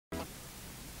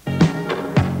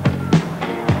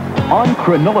On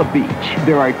Cronulla Beach,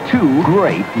 there are two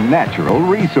great natural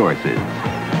resources.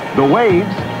 The waves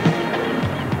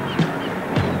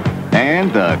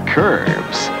and the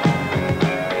curves.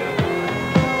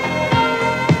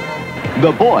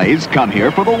 The boys come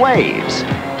here for the waves.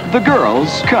 The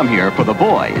girls come here for the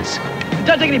boys.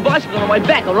 Don't take any bicycles on the way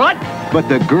back, all right? But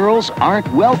the girls aren't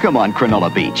welcome on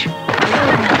Cronulla Beach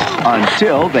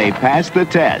until they pass the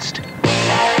test.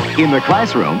 In the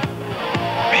classroom,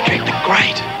 Frederick the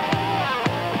Great.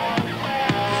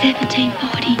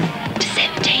 1740 to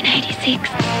 1786.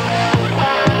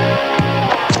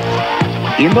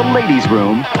 in the ladies'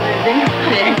 room,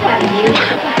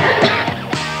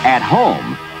 at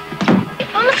home.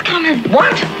 Mama's coming.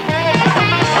 What?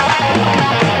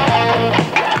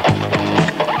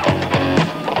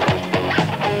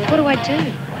 What do I do?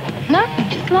 Nothing,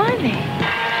 just lying there.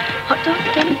 Hot dog,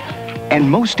 Daddy? And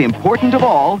most important of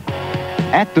all,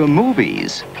 at the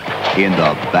movies, in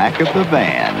the back of the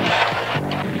van.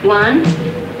 1,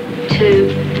 2,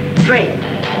 3.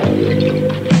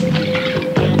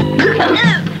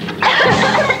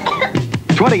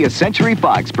 20th Century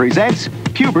Fox presents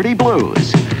Puberty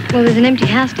Blues. Well, there's an empty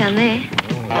house down there.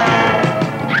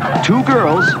 Two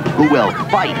girls who will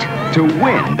fight to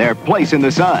win their place in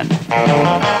the sun.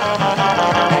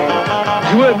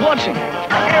 You weren't watching.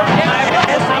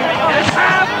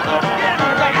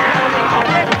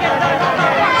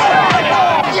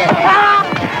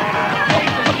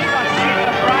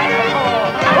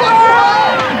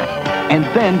 And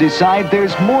then decide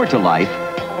there's more to life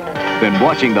than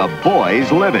watching the boys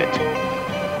live it.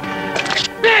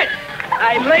 Spit!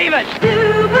 I leave it!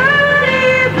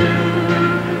 Puberty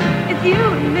Blues, it's you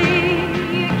and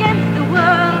me against the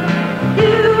world.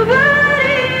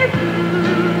 Puberty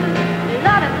Blues, a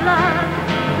lot of love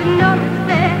with no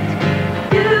respect.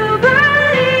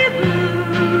 Puberty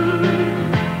Blues.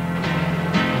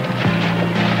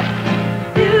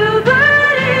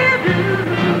 Puberty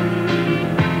Blues.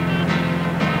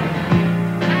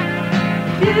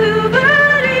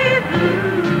 Puberty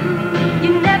Blues.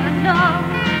 You never know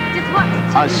just what to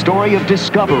do. A story of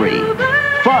discovery,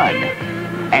 fun,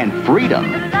 and freedom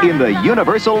in the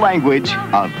universal language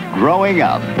of growing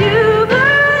up. Puberty